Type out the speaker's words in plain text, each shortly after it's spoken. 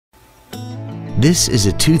This is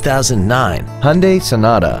a 2009 Hyundai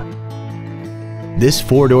Sonata. This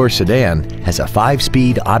four-door sedan has a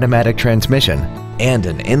 5-speed automatic transmission and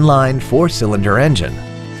an inline 4-cylinder engine.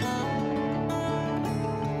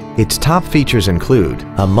 Its top features include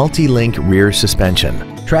a multi-link rear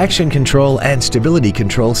suspension, traction control and stability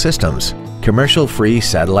control systems, commercial-free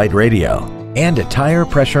satellite radio, and a tire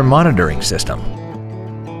pressure monitoring system.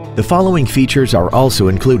 The following features are also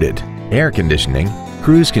included: air conditioning,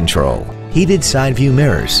 cruise control, heated side view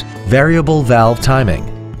mirrors, variable valve timing,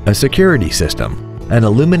 a security system, an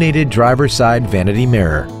illuminated driver's side vanity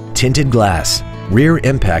mirror, tinted glass, rear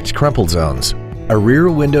impact crumple zones, a rear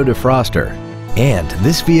window defroster, and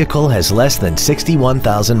this vehicle has less than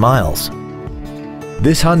 61,000 miles.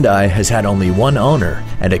 This Hyundai has had only one owner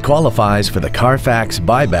and it qualifies for the Carfax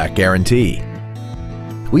buyback guarantee.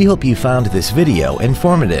 We hope you found this video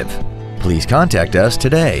informative. Please contact us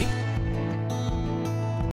today.